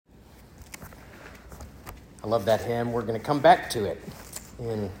I love that hymn. We're going to come back to it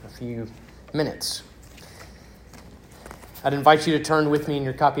in a few minutes. I'd invite you to turn with me in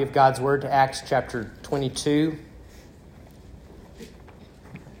your copy of God's Word to Acts chapter 22.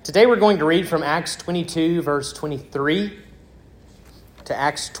 Today we're going to read from Acts 22, verse 23, to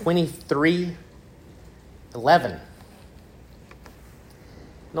Acts 23, 11. And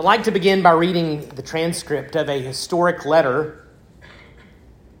I'd like to begin by reading the transcript of a historic letter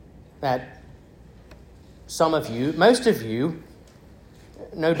that some of you, most of you,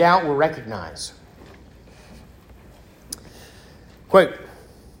 no doubt will recognize. Quote,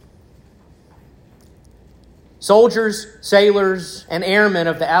 "Soldiers, sailors, and airmen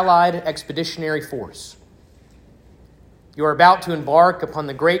of the Allied Expeditionary Force, you are about to embark upon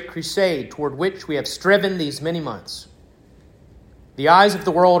the great crusade toward which we have striven these many months. The eyes of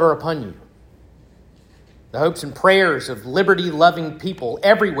the world are upon you. The hopes and prayers of liberty-loving people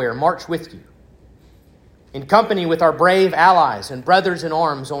everywhere march with you. In company with our brave allies and brothers in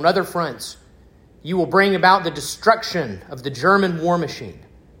arms on other fronts, you will bring about the destruction of the German war machine,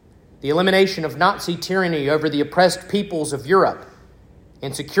 the elimination of Nazi tyranny over the oppressed peoples of Europe,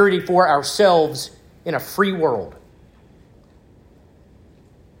 and security for ourselves in a free world.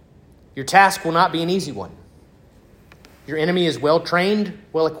 Your task will not be an easy one. Your enemy is well-trained,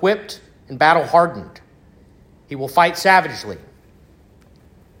 well-equipped, and battle-hardened. He will fight savagely.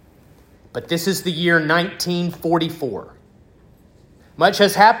 But this is the year 1944. Much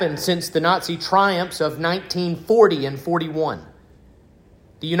has happened since the Nazi triumphs of 1940 and 41.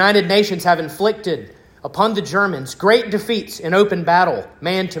 The United Nations have inflicted upon the Germans great defeats in open battle,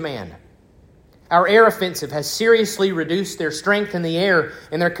 man to man. Our air offensive has seriously reduced their strength in the air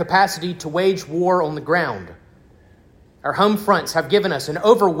and their capacity to wage war on the ground. Our home fronts have given us an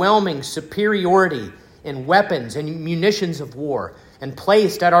overwhelming superiority in weapons and munitions of war and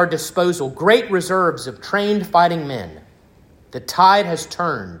placed at our disposal great reserves of trained fighting men. The tide has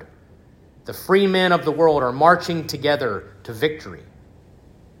turned. The free men of the world are marching together to victory.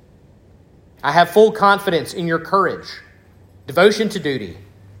 I have full confidence in your courage, devotion to duty,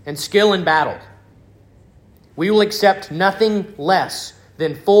 and skill in battle. We will accept nothing less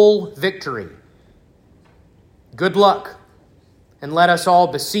than full victory. Good luck, and let us all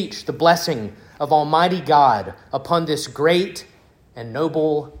beseech the blessing of Almighty God upon this great and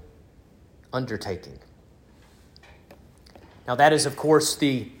noble undertaking." Now that is, of course,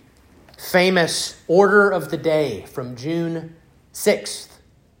 the famous order of the day from June 6th,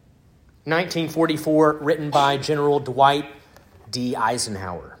 1944, written by General Dwight D.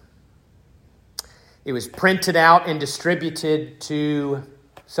 Eisenhower. It was printed out and distributed to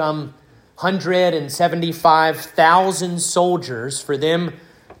some 175,000 soldiers for them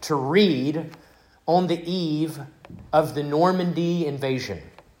to read on the eve of the Normandy invasion.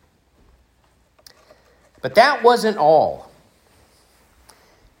 But that wasn't all.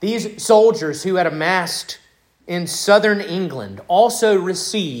 These soldiers who had amassed in southern England also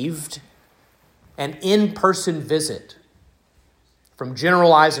received an in-person visit from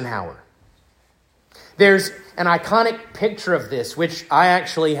General Eisenhower. There's an iconic picture of this, which I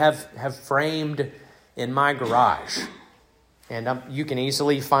actually have framed in my garage. And you can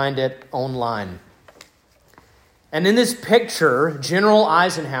easily find it online. And in this picture, General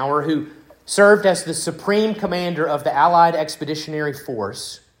Eisenhower, who served as the supreme commander of the Allied Expeditionary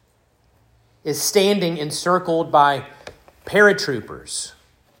Force, is standing encircled by paratroopers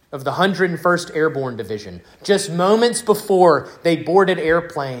of the 101st Airborne Division, just moments before they boarded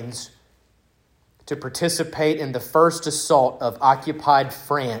airplanes to participate in the first assault of occupied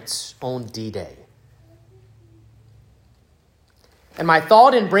France on D-Day. And my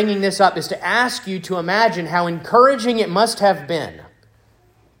thought in bringing this up is to ask you to imagine how encouraging it must have been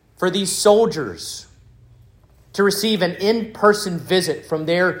for these soldiers to receive an in-person visit from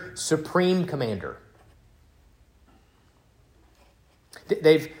their supreme commander.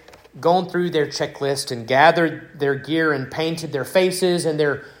 They've gone through their checklist and gathered their gear and painted their faces, and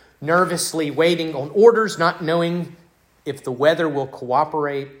they're nervously waiting on orders, not knowing if the weather will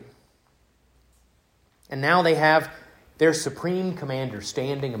cooperate. And now they have their supreme commander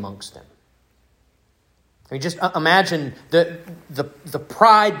standing amongst them. I mean, just imagine the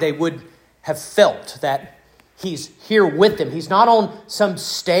pride they would have felt that he's here with them. He's not on some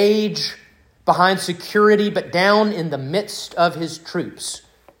stage behind security, but down in the midst of his troops.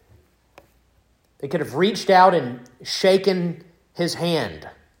 They could have reached out and shaken his hand.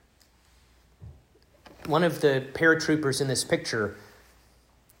 One of the paratroopers in this picture,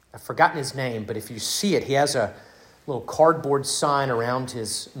 I've forgotten his name, but if you see it, he has a little cardboard sign around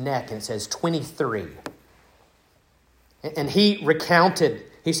his neck, and it says 23. And he recounted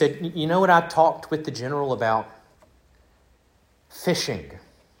He said, you know what I talked with the general about? Fishing.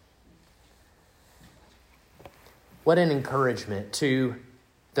 What an encouragement to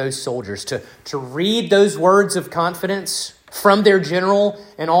those soldiers to read those words of confidence from their general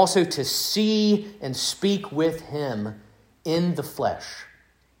and also to see and speak with him in the flesh.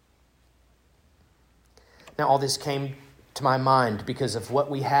 Now, all this came to my mind because of what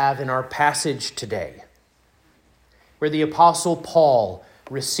we have in our passage today, where the Apostle Paul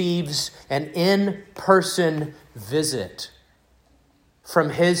receives an in-person visit from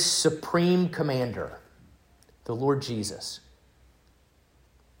his supreme commander, the Lord Jesus.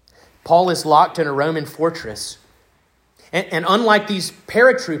 Paul is locked in a Roman fortress, and unlike these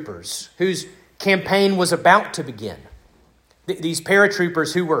paratroopers whose campaign was about to begin, these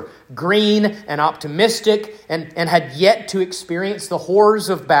paratroopers who were green and optimistic and had yet to experience the horrors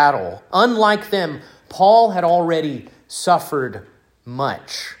of battle, unlike them, Paul had already suffered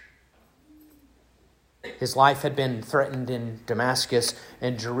much. His life had been threatened in Damascus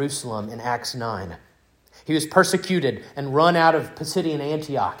and Jerusalem in Acts 9. He was persecuted and run out of Pisidian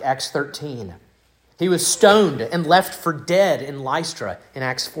Antioch, Acts 13. He was stoned and left for dead in Lystra in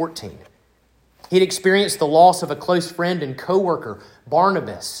Acts 14. He'd experienced the loss of a close friend and co-worker,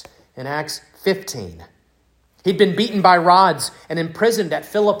 Barnabas, in Acts 15. He'd been beaten by rods and imprisoned at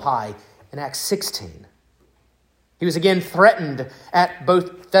Philippi in Acts 16. He was again threatened at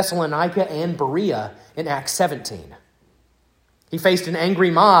both Thessalonica and Berea in Acts 17. He faced an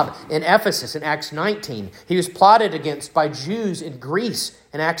angry mob in Ephesus in Acts 19. He was plotted against by Jews in Greece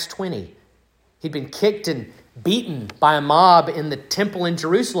in Acts 20. He'd been kicked and beaten by a mob in the temple in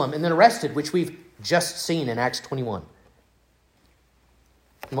Jerusalem and then arrested, which we've just seen in Acts 21.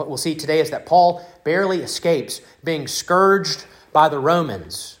 And what we'll see today is that Paul barely escapes being scourged by the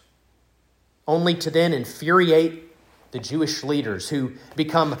Romans, only to then infuriate the Jewish leaders who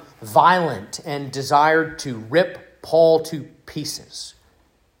become violent and desired to rip Paul to pieces.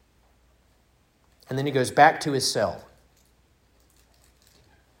 And then he goes back to his cell.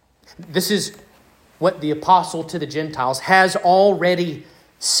 This is what the apostle to the Gentiles has already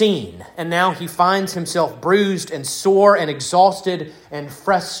seen. And now he finds himself bruised and sore and exhausted and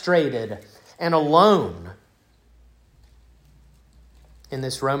frustrated and alone in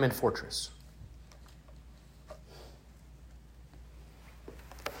this Roman fortress.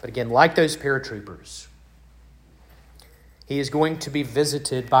 But again, like those paratroopers, he is going to be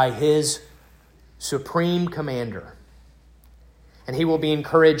visited by his supreme commander. And he will be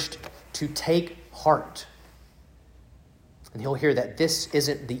encouraged to take heart. And he'll hear that this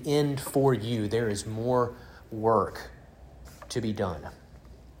isn't the end for you. There is more work to be done.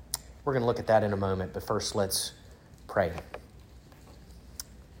 We're going to look at that in a moment, but first let's pray.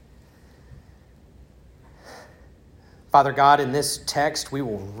 Father God, in this text we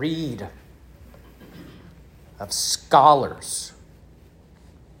will read of scholars,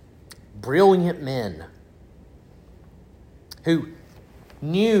 brilliant men who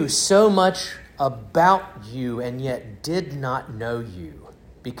knew so much about you and yet did not know you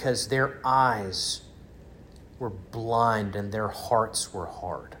because their eyes were blind and their hearts were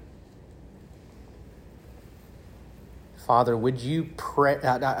hard. Father, would you pray?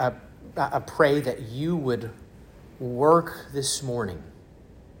 I pray that you would work this morning,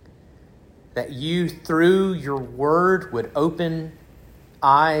 that you, through your word, would open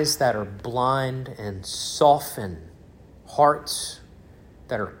eyes that are blind and soften hearts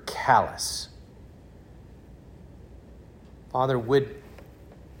that are callous. Father, would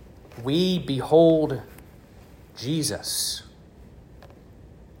we behold Jesus?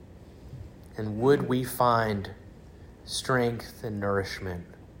 And would we find strength and nourishment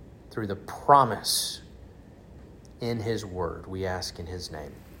through the promise in his word? We ask in his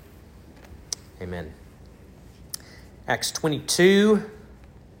name. Amen. Acts 22,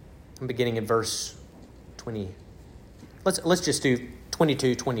 I'm beginning in verse 20. Let's just do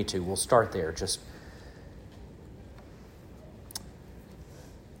 22. We'll start there. Just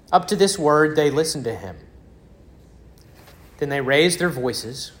up to this word, they listened to him. Then they raised their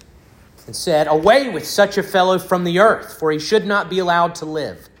voices and said, "Away with such a fellow from the earth, for he should not be allowed to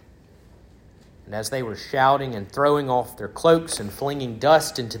live." And as they were shouting and throwing off their cloaks and flinging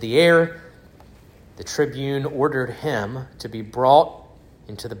dust into the air, the tribune ordered him to be brought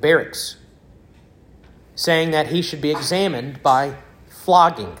into the barracks, saying that he should be examined by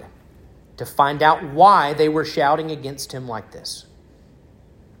flogging to find out why they were shouting against him like this.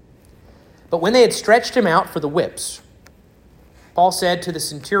 But when they had stretched him out for the whips, Paul said to the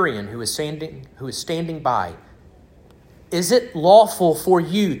centurion who was standing by, "Is it lawful for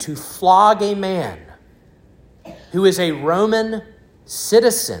you to flog a man who is a Roman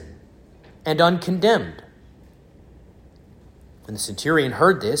citizen and uncondemned." When the centurion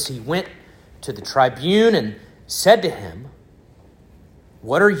heard this, he went to the tribune and said to him,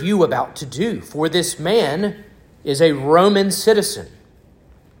 "What are you about to do? For this man is a Roman citizen."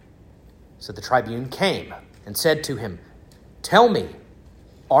 So the tribune came and said to him, "Tell me,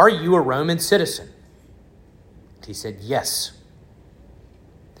 are you a Roman citizen?" And he said, "Yes."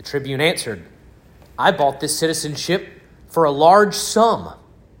 The tribune answered, "I bought this citizenship for a large sum."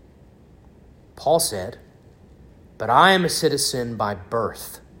 Paul said, "But I am a citizen by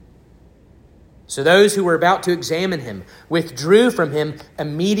birth." So those who were about to examine him withdrew from him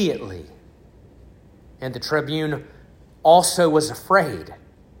immediately. And the tribune also was afraid,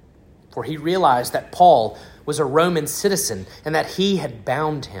 for he realized that Paul was a Roman citizen and that he had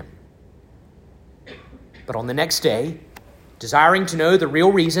bound him. But on the next day, desiring to know the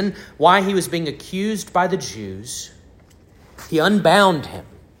real reason why he was being accused by the Jews, he unbound him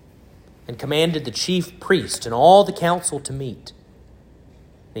and commanded the chief priest and all the council to meet.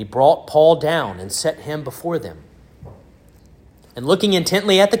 And he brought Paul down and set him before them. And looking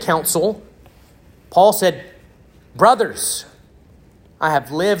intently at the council, Paul said, "Brothers, I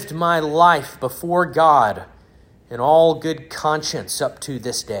have lived my life before God in all good conscience up to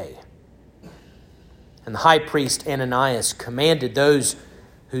this day." And the high priest Ananias commanded those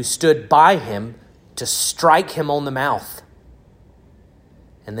who stood by him to strike him on the mouth.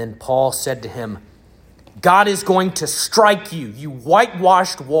 And then Paul said to him, "God is going to strike you, you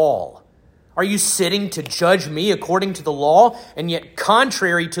whitewashed wall. Are you sitting to judge me according to the law, and yet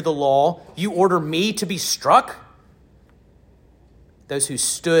contrary to the law, you order me to be struck?" Those who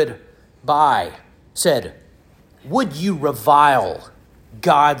stood by said, "Would you revile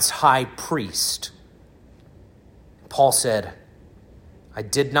God's high priest?" Paul said, "I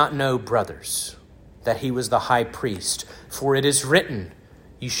did not know, brothers, that he was the high priest, for it is written,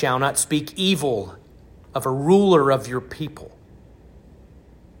 'You shall not speak evil of a ruler of your people.'"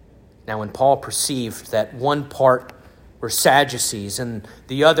 Now when Paul perceived that one part were Sadducees and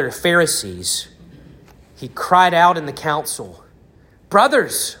the other Pharisees, he cried out in the council,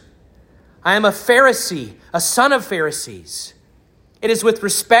 "Brothers, I am a Pharisee, a son of Pharisees. It is with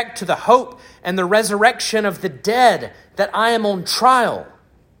respect to the hope and the resurrection of the dead that I am on trial."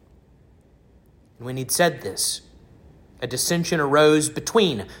 And when he'd said this, a dissension arose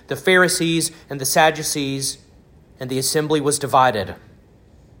between the Pharisees and the Sadducees, and the assembly was divided.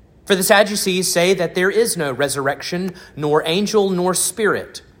 For the Sadducees say that there is no resurrection, nor angel, nor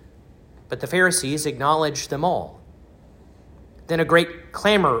spirit, but the Pharisees acknowledge them all. Then a great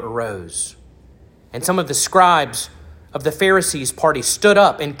clamor arose, and some of the scribes of the Pharisees' party stood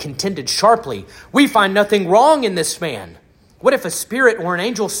up and contended sharply, "We find nothing wrong in this man. What if a spirit or an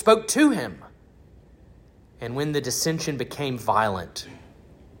angel spoke to him?" And when the dissension became violent,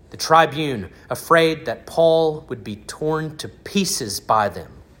 the tribune, afraid that Paul would be torn to pieces by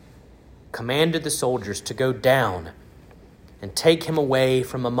them, commanded the soldiers to go down and take him away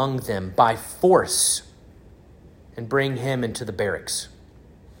from among them by force and bring him into the barracks.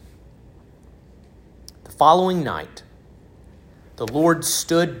 The following night, the Lord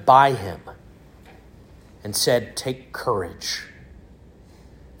stood by him and said, "Take courage.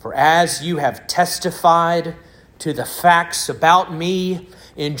 For as you have testified to the facts about me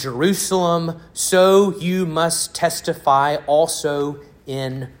in Jerusalem, so you must testify also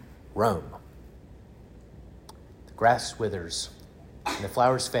in Rome." The grass withers and the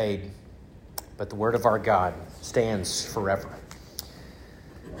flowers fade, but the word of our God stands forever.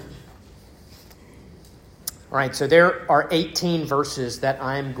 All right, so there are 18 verses that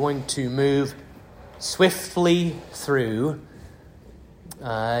I'm going to move swiftly through.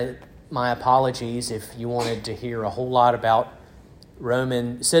 My apologies if you wanted to hear a whole lot about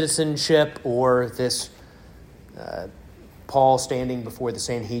Roman citizenship or this Paul standing before the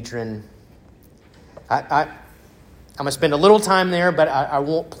Sanhedrin. I'm going to spend a little time there, but I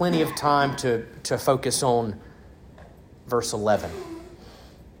want plenty of time to focus on verse 11.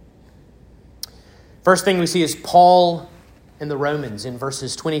 First thing we see is Paul and the Romans in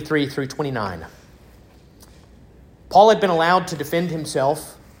verses 23 through 29. Paul had been allowed to defend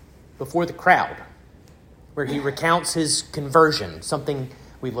himself before the crowd, where he recounts his conversion, something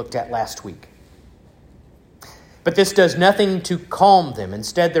we looked at last week. But this does nothing to calm them.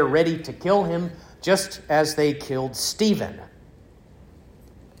 Instead, they're ready to kill him, just as they killed Stephen.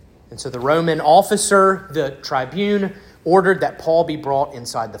 And so the Roman officer, the tribune, ordered that Paul be brought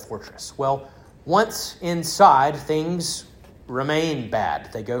inside the fortress. Well, once inside, things remain bad.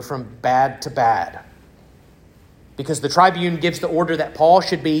 They go from bad to bad, because the tribune gives the order that Paul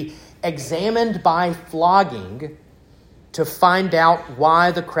should be examined by flogging to find out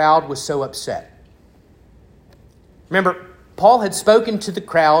why the crowd was so upset. Remember, Paul had spoken to the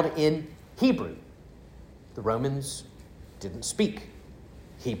crowd in Hebrew. The Romans didn't speak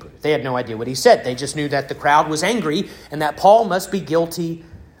Hebrew. They had no idea what he said. They just knew that the crowd was angry and that Paul must be guilty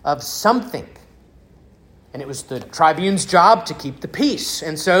of something. And it was the tribune's job to keep the peace.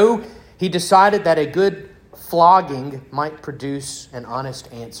 And so he decided that a good flogging might produce an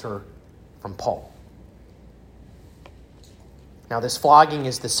honest answer from Paul. Now, this flogging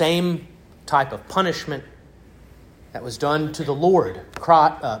is the same type of punishment that was done to the Lord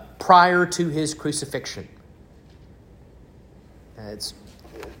prior to his crucifixion.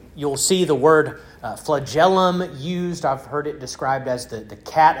 You'll see the word flagellum used. I've heard it described as the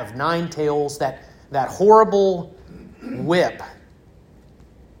cat of nine tails. That horrible whip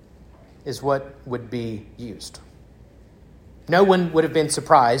is what would be used. No one would have been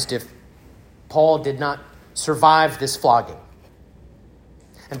surprised if Paul did not survive this flogging.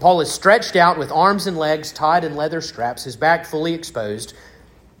 And Paul is stretched out with arms and legs tied in leather straps, his back fully exposed.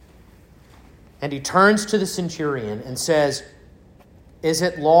 And he turns to the centurion and says, "Is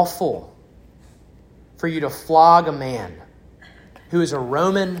it lawful for you to flog a man who is a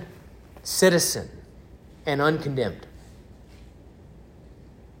Roman citizen and uncondemned?"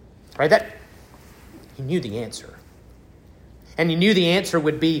 Right? That he knew the answer. And he knew the answer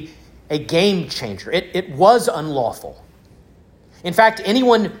would be a game changer. It was unlawful. In fact,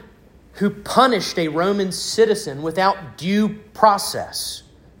 anyone who punished a Roman citizen without due process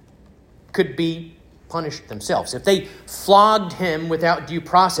could be punished themselves. If they flogged him without due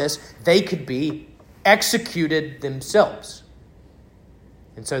process, they could be executed themselves.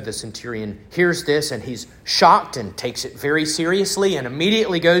 And so the centurion hears this and he's shocked and takes it very seriously and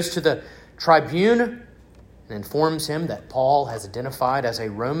immediately goes to the tribune and informs him that Paul has identified as a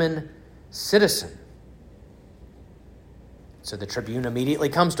Roman citizen. So the tribune immediately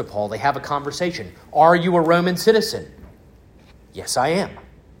comes to Paul. They have a conversation. "Are you a Roman citizen?" "Yes, I am."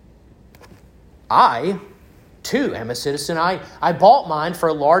 "I, too, am a citizen. I bought mine for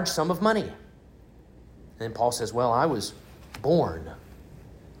a large sum of money." And then Paul says, "Well, I was born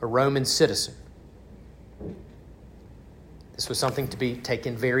a Roman citizen." This was something to be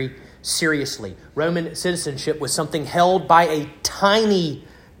taken very seriously. Roman citizenship was something held by a tiny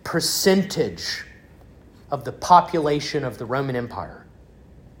percentage of the population of the Roman Empire.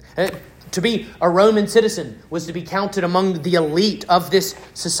 To be a Roman citizen was to be counted among the elite of this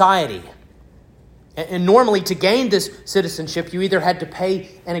society. And normally, to gain this citizenship, you either had to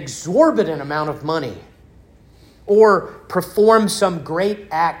pay an exorbitant amount of money or perform some great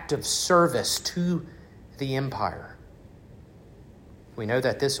act of service to the empire. We know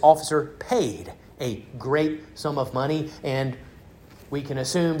that this officer paid a great sum of money, and we can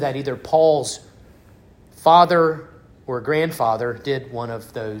assume that either Paul's father or grandfather did one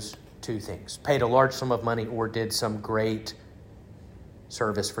of those two things: paid a large sum of money or did some great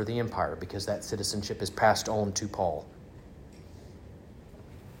service for the empire, because that citizenship is passed on to Paul.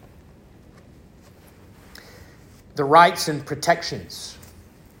 The rights and protections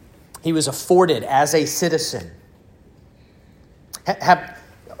he was afforded as a citizen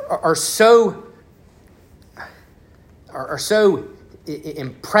are so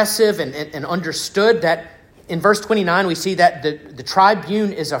impressive and understood that in verse 29 we see that the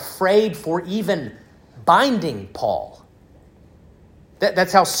tribune is afraid for even binding Paul.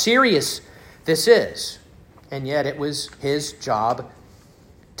 That's how serious this is. And yet it was his job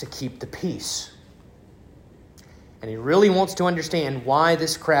to keep the peace. And he really wants to understand why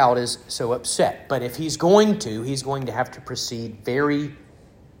this crowd is so upset. But if he's going to have to proceed very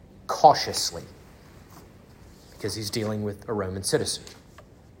cautiously, because he's dealing with a Roman citizen.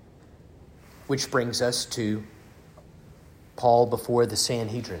 Which brings us to Paul before the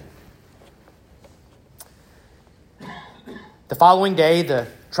Sanhedrin. The following day, the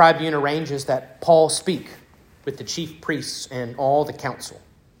tribune arranges that Paul speak with the chief priests and all the council.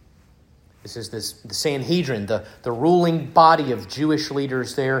 This is the Sanhedrin, the ruling body of Jewish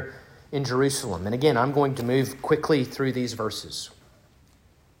leaders there in Jerusalem. And again, I'm going to move quickly through these verses.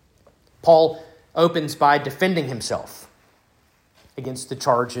 Paul opens by defending himself against the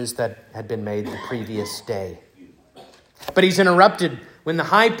charges that had been made the previous day. But he's interrupted when the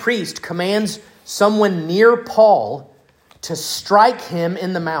high priest commands someone near Paul to strike him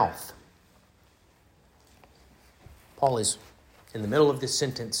in the mouth. Paul is in the middle of this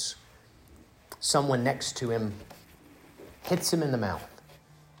sentence. Someone next to him hits him in the mouth.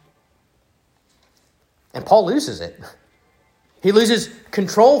 And Paul loses it. He loses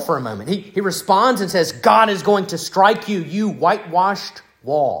control for a moment. He responds and says, "God is going to strike you, you whitewashed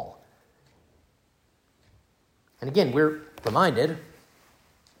wall." And again, we're reminded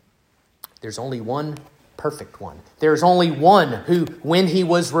there's only one perfect one. There's only one who, when he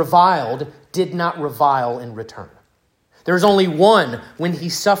was reviled, did not revile in return. There's only one, when he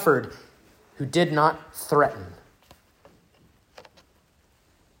suffered, who did not threaten.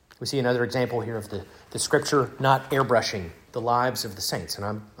 We see another example here of the Scripture not airbrushing the lives of the saints,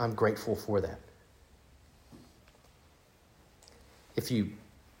 and I'm grateful for that. If you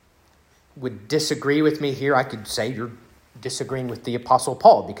would disagree with me here, I could say you're disagreeing with the Apostle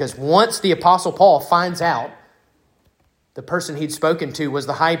Paul, because once the Apostle Paul finds out the person he'd spoken to was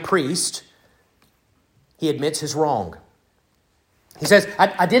the high priest, he admits his wrong. He says,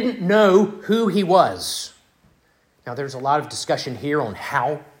 I didn't know who he was. Now, there's a lot of discussion here on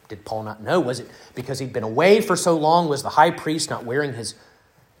how did Paul not know? Was it because he'd been away for so long? Was the high priest not wearing his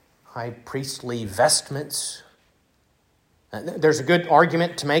high priestly vestments? There's a good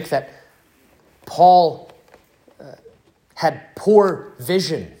argument to make that Paul had poor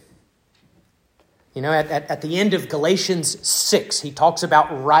vision. You know, at the end of Galatians 6, he talks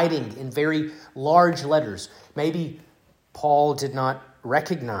about writing in very large letters. Maybe Paul did not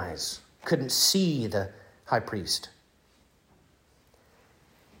recognize, couldn't see the high priest.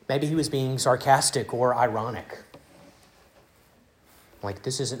 Maybe he was being sarcastic or ironic. Like,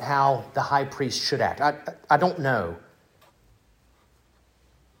 this isn't how the high priest should act. I don't know.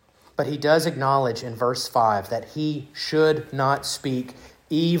 But he does acknowledge in verse 5 that he should not speak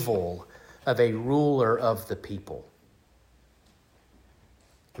evil of a ruler of the people.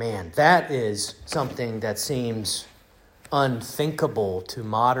 Man, that is something that seems unthinkable to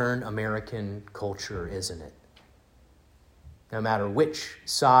modern American culture, isn't it? No matter which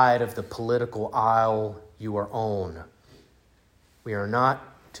side of the political aisle you are on, we are not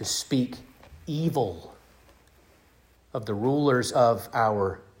to speak evil of the rulers of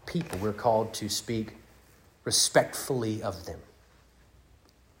our people. We're called to speak respectfully of them.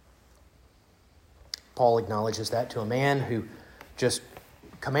 Paul acknowledges that to a man who just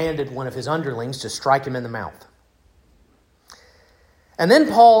commanded one of his underlings to strike him in the mouth. And then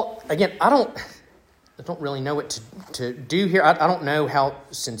Paul, again, I don't really know what to do here. I don't know how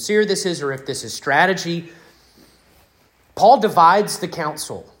sincere this is or if this is strategy. Paul divides the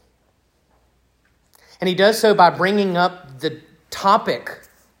council. And he does so by bringing up the topic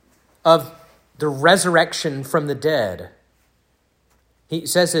of the resurrection from the dead. He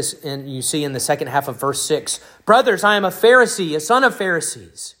says this, and you see in the second half of verse 6, "Brothers, I am a Pharisee, a son of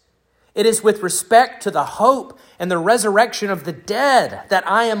Pharisees. It is with respect to the hope and the resurrection of the dead that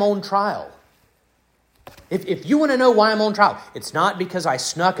I am on trial." If you want to know why I'm on trial, it's not because I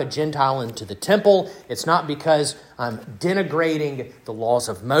snuck a Gentile into the temple. It's not because I'm denigrating the laws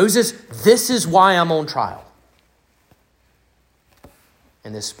of Moses. This is why I'm on trial.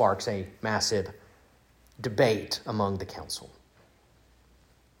 And this sparks a massive debate among the council.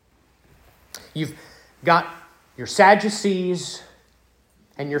 You've got your Sadducees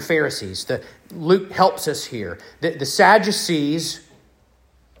and your Pharisees. Luke helps us here. The Sadducees,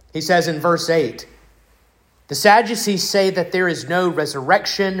 he says in verse 8, the Sadducees say that there is no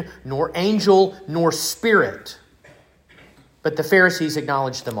resurrection, nor angel, nor spirit. But the Pharisees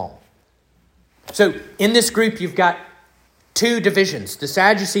acknowledge them all. So in this group, you've got two divisions. The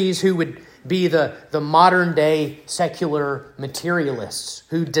Sadducees, who would be the modern day secular materialists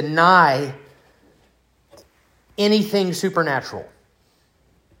who deny anything supernatural.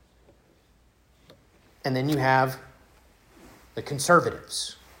 And then you have the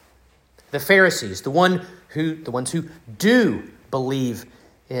conservatives, the Pharisees, the ones who do believe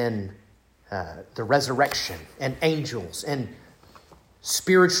in the resurrection and angels and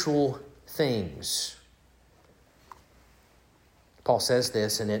spiritual things. Paul says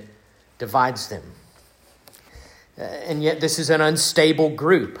this, and it divides them. And yet this is an unstable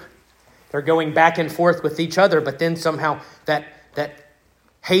group. They're going back and forth with each other, but then somehow that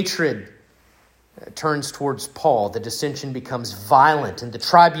hatred turns towards Paul. The dissension becomes violent, and the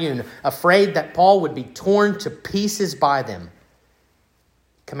tribune, afraid that Paul would be torn to pieces by them,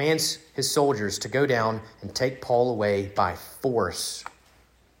 commands his soldiers to go down and take Paul away by force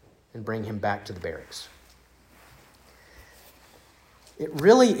and bring him back to the barracks. It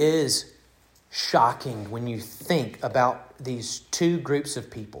really is shocking when you think about these two groups of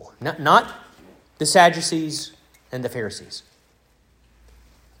people. Not the Sadducees and the Pharisees.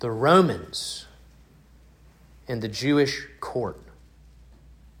 The Romans and the Jewish court.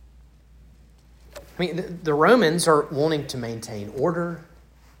 I mean, the Romans are wanting to maintain order,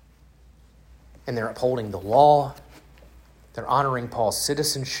 and they're upholding the law. They're honoring Paul's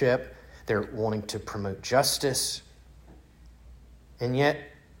citizenship. They're wanting to promote justice. And yet,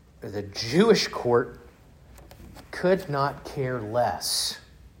 the Jewish court could not care less.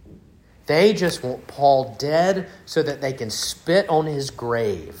 They just want Paul dead so that they can spit on his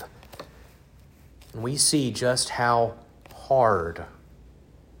grave. And we see just how hard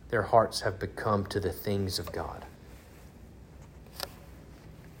their hearts have become to the things of God.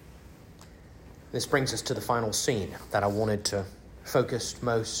 This brings us to the final scene that I wanted to focus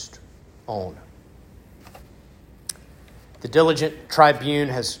most on. The diligent tribune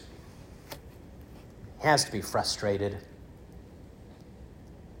has to be frustrated,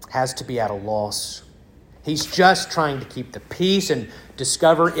 has to be at a loss. He's just trying to keep the peace and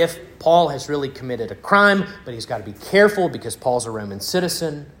discover if Paul has really committed a crime, but he's got to be careful because Paul's a Roman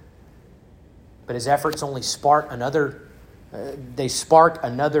citizen. But his efforts only spark another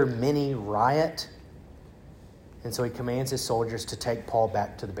mini riot. And so he commands his soldiers to take Paul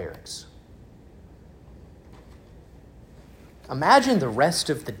back to the barracks. Imagine the rest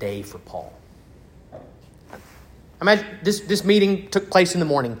of the day for Paul. Imagine this meeting took place in the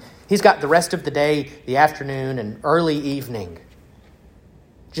morning. He's got the rest of the day, the afternoon, and early evening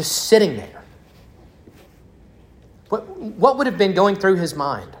just sitting there. What would have been going through his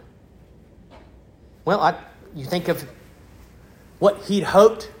mind? Well, you think of what he'd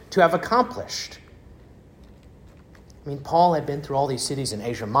hoped to have accomplished. I mean, Paul had been through all these cities in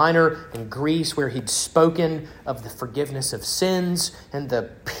Asia Minor and Greece where he'd spoken of the forgiveness of sins and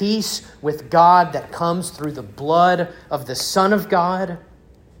the peace with God that comes through the blood of the Son of God.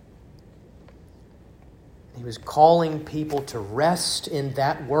 He was calling people to rest in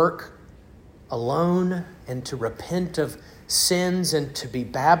that work alone and to repent of sins and to be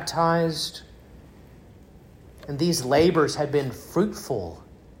baptized. And these labors had been fruitful.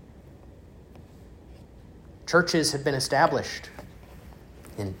 Churches had been established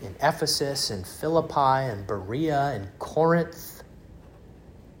in Ephesus and Philippi and Berea and Corinth.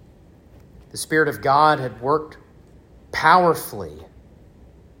 The Spirit of God had worked powerfully.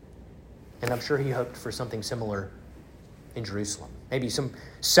 And I'm sure he hoped for something similar in Jerusalem. Maybe some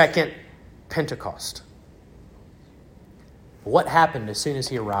second Pentecost. What happened as soon as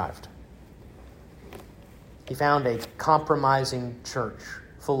he arrived? He found a compromising church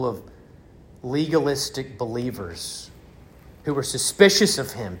full of legalistic believers who were suspicious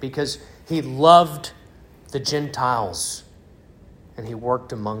of him because he loved the Gentiles and he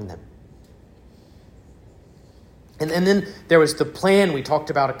worked among them. And then there was the plan we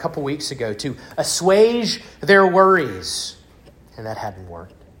talked about a couple weeks ago to assuage their worries, and that hadn't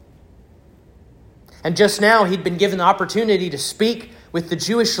worked. And just now he'd been given the opportunity to speak with the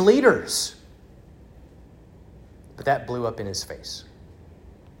Jewish leaders, but that blew up in his face.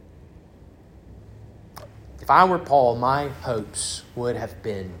 If I were Paul, my hopes would have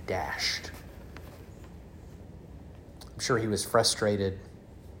been dashed. I'm sure he was frustrated,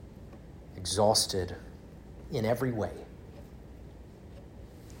 exhausted in every way.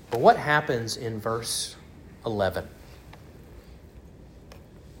 But what happens in verse 11?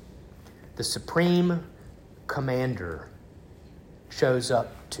 The supreme commander shows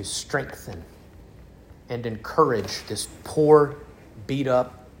up to strengthen and encourage this poor,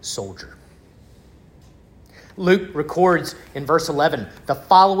 beat-up soldier. Luke records in verse 11, the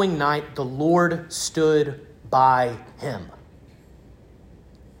following night the Lord stood by him.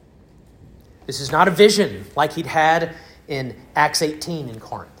 This is not a vision like he'd had in Acts 18 in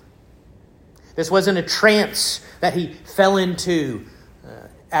Corinth. This wasn't a trance that he fell into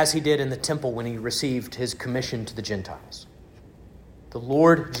as he did in the temple when he received his commission to the Gentiles. The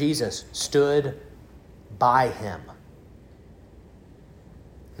Lord Jesus stood by him.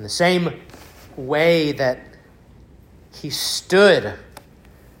 In the same way that he stood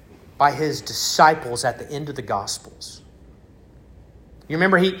by his disciples at the end of the Gospels. You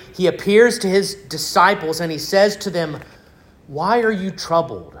remember he appears to his disciples and he says to them, "Why are you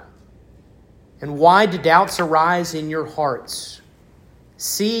troubled? And why do doubts arise in your hearts?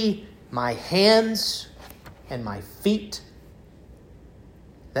 See my hands and my feet,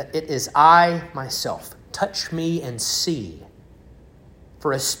 that it is I myself. Touch me and see.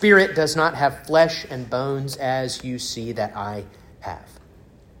 For a spirit does not have flesh and bones as you see that I have."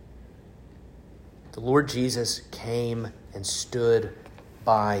 The Lord Jesus came and stood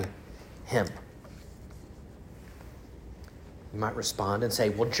by him. You might respond and say,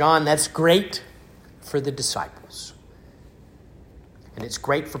 "Well, John, that's great for the disciples. And it's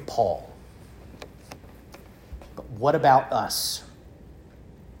great for Paul. But what about us?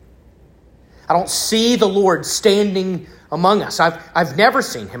 I don't see the Lord standing among us. I've never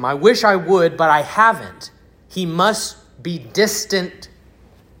seen him. I wish I would, but I haven't. He must be distant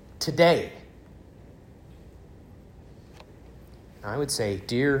today." I would say,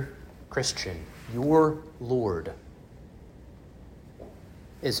 dear Christian, your Lord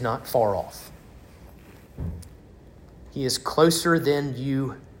is not far off. He is closer than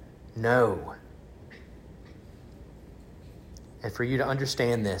you know. And for you to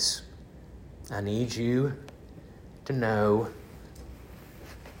understand this, I need you to know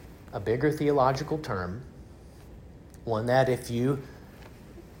a bigger theological term, one that if you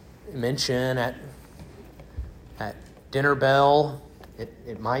mention at dinner bell,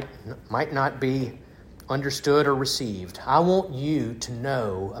 it might not be understood or received. I want you to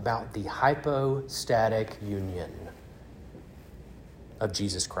know about the hypostatic union of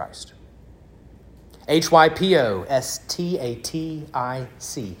Jesus Christ. Hypostatic,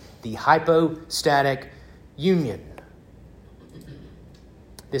 the hypostatic union.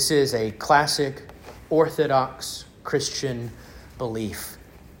 This is a classic Orthodox Christian belief,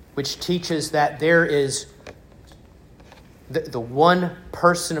 which teaches that there is the one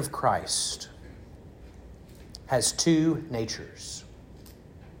person of Christ has two natures,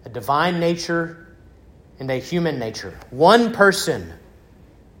 a divine nature and a human nature. One person,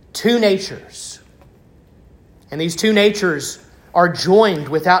 two natures. And these two natures are joined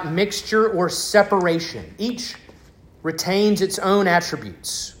without mixture or separation. Each retains its own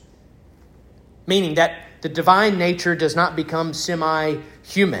attributes, meaning that the divine nature does not become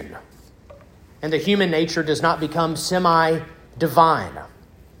semi-human, and the human nature does not become semi-divine,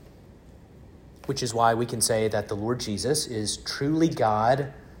 which is why we can say that the Lord Jesus is truly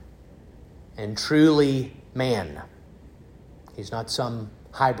God and truly man. He's not some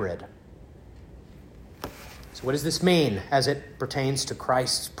hybrid. So what does this mean as it pertains to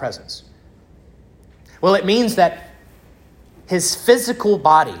Christ's presence? Well, it means that his physical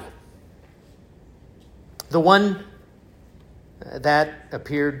body, the one that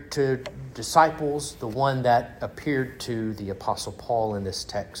appeared to disciples, the one that appeared to the Apostle Paul in this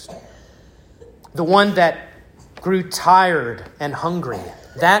text, the one that grew tired and hungry,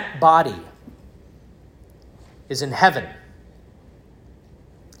 that body is in heaven.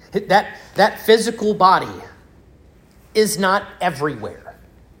 That physical body is not everywhere.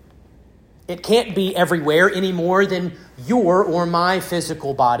 It can't be everywhere any more than your or my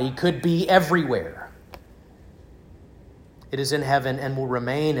physical body could be everywhere. It is in heaven and will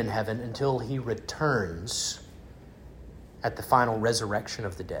remain in heaven until he returns at the final resurrection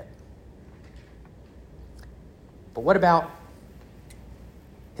of the dead. But what about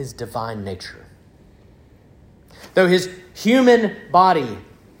his divine nature? Though his human body,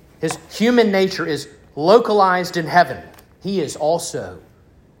 his human nature is localized in heaven, he is also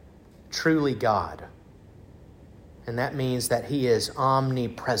truly God. And that means that he is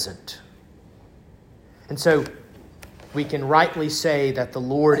omnipresent. And so we can rightly say that the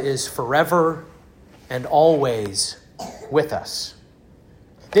Lord is forever and always with us.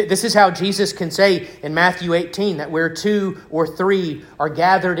 This is how Jesus can say in Matthew 18 that where 2 or 3 are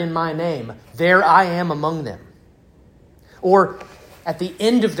gathered in my name, there I am among them. Or at the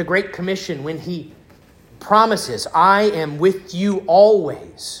end of the Great Commission when he promises, I am with you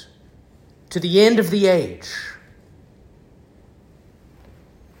always to the end of the age.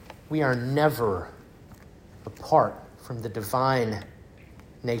 We are never apart from the divine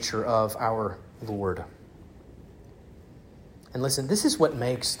nature of our Lord. And listen, this is what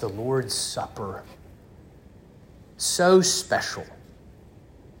makes the Lord's Supper so special.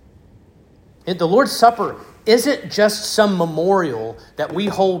 The Lord's Supper isn't just some memorial that we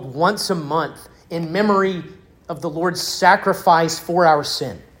hold once a month in memory of the Lord's sacrifice for our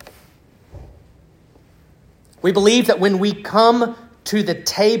sin. We believe that when we come to the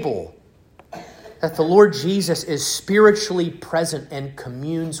table, that the Lord Jesus is spiritually present and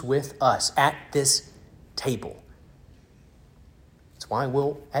communes with us at this table. That's why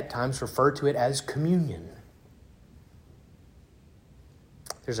we'll at times refer to it as communion.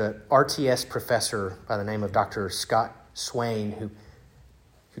 There's an RTS professor by the name of Dr. Scott Swain who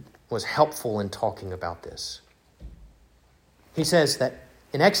was helpful in talking about this. He says that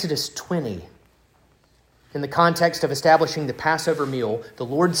in Exodus 20, in the context of establishing the Passover meal, the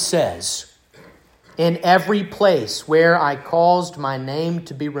Lord says, in every place where I caused my name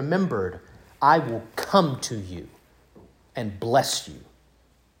to be remembered, I will come to you and bless you.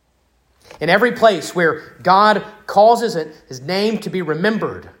 In every place where God causes his name to be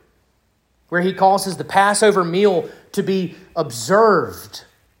remembered, where he causes the Passover meal to be observed,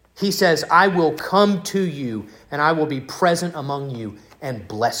 he says, I will come to you and I will be present among you and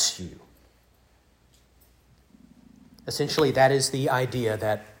bless you. Essentially, that is the idea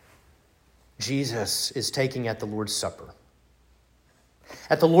that Jesus is taking at the Lord's Supper.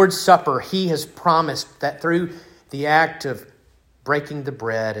 At the Lord's Supper, he has promised that through the act of breaking the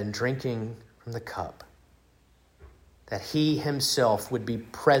bread and drinking from the cup, that he himself would be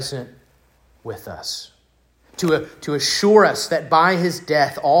present with us, to assure us that by his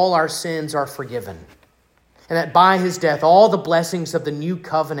death all our sins are forgiven, and that by his death all the blessings of the new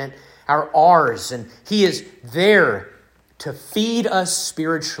covenant are ours, and he is there to feed us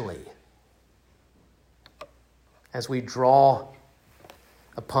spiritually as we draw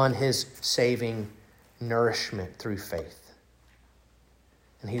upon his saving nourishment through faith.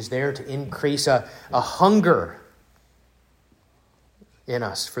 And he's there to increase a hunger in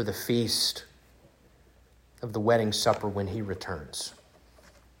us for the feast of the wedding supper when he returns.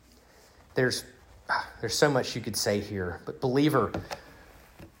 There's so much you could say here, but believer,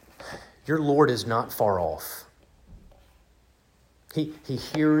 your Lord is not far off. He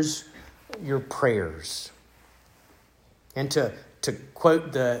hears your prayers. And to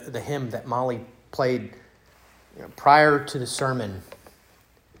quote the hymn that Molly played prior to the sermon,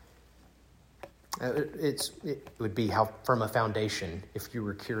 it would be How Firm a Foundation, if you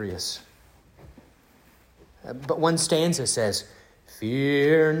were curious. But one stanza says,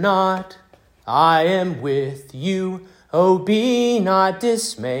 "Fear not, I am with you, oh be not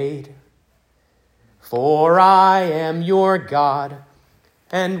dismayed. For I am your God,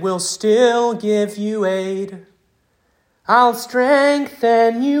 and will still give you aid. I'll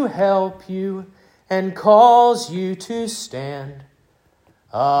strengthen you, help you, and cause you to stand,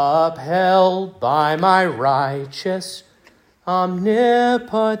 upheld by my righteous,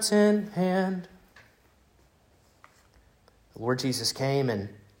 omnipotent hand." The Lord Jesus came and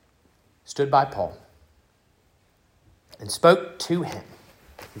stood by Paul and spoke to him.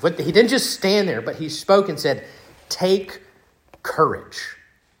 He didn't just stand there, but he spoke and said, "Take courage.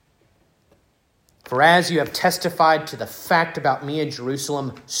 For as you have testified to the fact about me in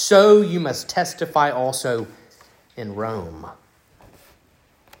Jerusalem, so you must testify also in Rome."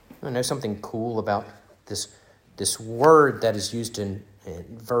 I know something cool about this word that is used in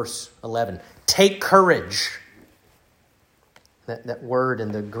verse 11. Take courage. That word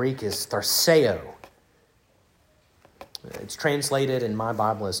in the Greek is tharseo. It's translated in my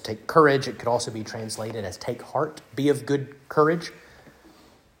Bible as take courage. It could also be translated as take heart, be of good courage.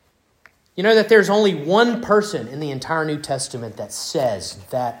 You know that there's only one person in the entire New Testament that says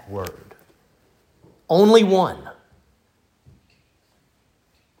that word. Only one.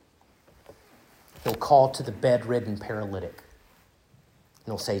 He'll call to the bedridden paralytic. And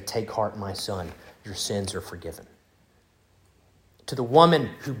he'll say, "Take heart, my son, your sins are forgiven." To the woman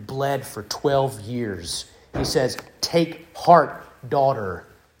who bled for 12 years, he says, "Take heart, daughter,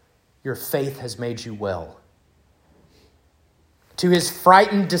 your faith has made you well." To his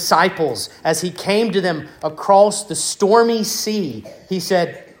frightened disciples, as he came to them across the stormy sea, he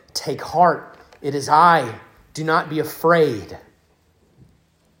said, "Take heart, it is I, do not be afraid."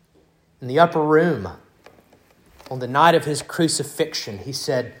 In the upper room, on the night of his crucifixion, he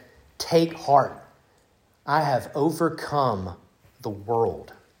said, "Take heart, I have overcome the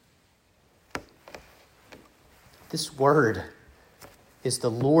world." This word is the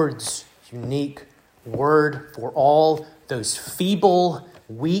Lord's unique word for all those feeble,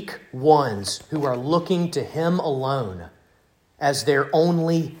 weak ones who are looking to him alone as their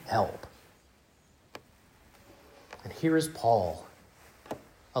only help. And here is Paul,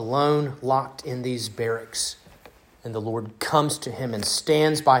 alone, locked in these barracks. And the Lord comes to him and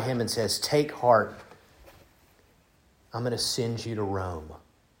stands by him and says, "Take heart, I'm going to send you to Rome.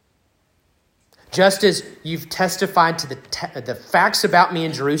 Just as you've testified to the facts about me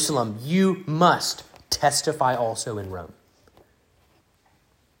in Jerusalem, you must testify also in Rome."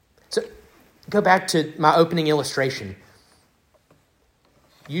 So go back to my opening illustration.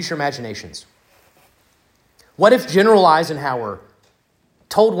 Use your imaginations. What if General Eisenhower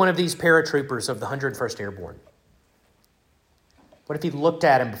told one of these paratroopers of the 101st Airborne? What if he looked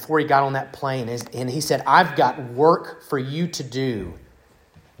at him before he got on that plane and he said, "I've got work for you to do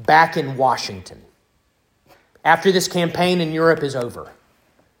back in Washington after this campaign in Europe is over"?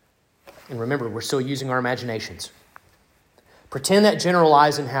 And remember, we're still using our imaginations. Pretend that General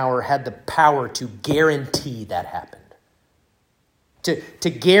Eisenhower had the power to guarantee that happened. To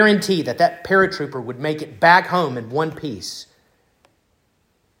guarantee that paratrooper would make it back home in one piece.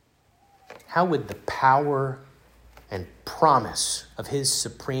 How would the power and promise of his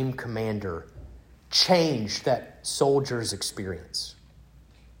supreme commander change that soldier's experience?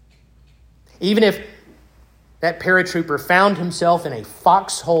 Even if that paratrooper found himself in a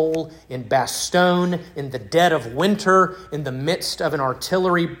foxhole in Bastogne in the dead of winter in the midst of an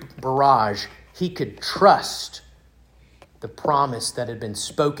artillery barrage, he could trust the promise that had been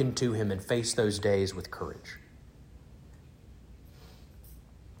spoken to him and face those days with courage.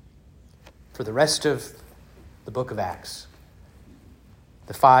 for the rest of the book of Acts,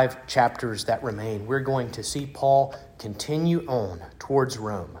 the 5 chapters that remain, we're going to see Paul continue on towards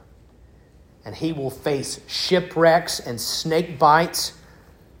Rome. And he will face shipwrecks and snake bites,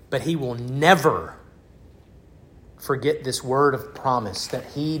 but he will never forget this word of promise that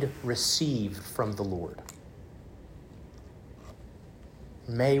he'd received from the Lord.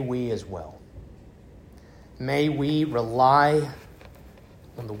 May we as well. May we rely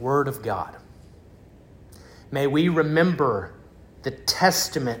on the Word of God. May we remember the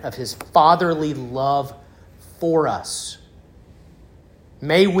testament of His fatherly love for us.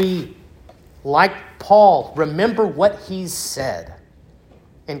 May we, like Paul, remember what he's said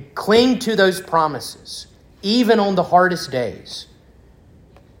and cling to those promises, even on the hardest days.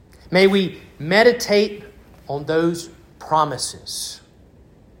 May we meditate on those promises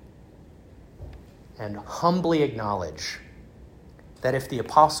and humbly acknowledge that if the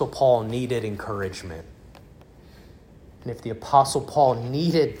Apostle Paul needed encouragement, and if the Apostle Paul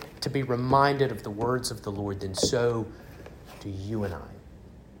needed to be reminded of the words of the Lord, then so do you and I.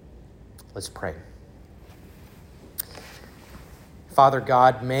 Let's pray. Father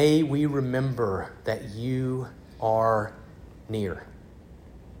God, may we remember that you are near.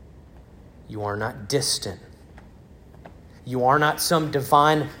 You are not distant. You are not some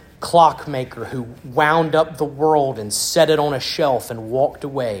divine clockmaker who wound up the world and set it on a shelf and walked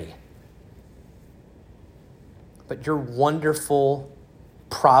away. But your wonderful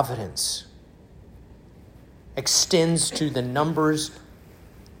providence extends to the numbers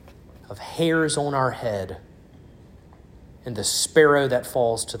of hairs on our head and the sparrow that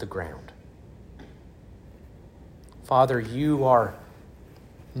falls to the ground. Father, you are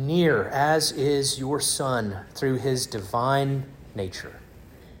near, as is your Son through his divine nature.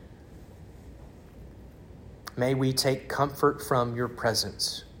 May we take comfort from your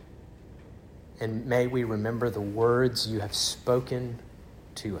presence, and may we remember the words you have spoken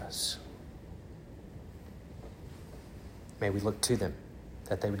to us. May we look to them,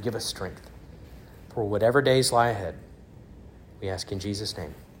 that they would give us strength for whatever days lie ahead. We ask in Jesus'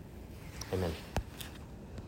 name. Amen.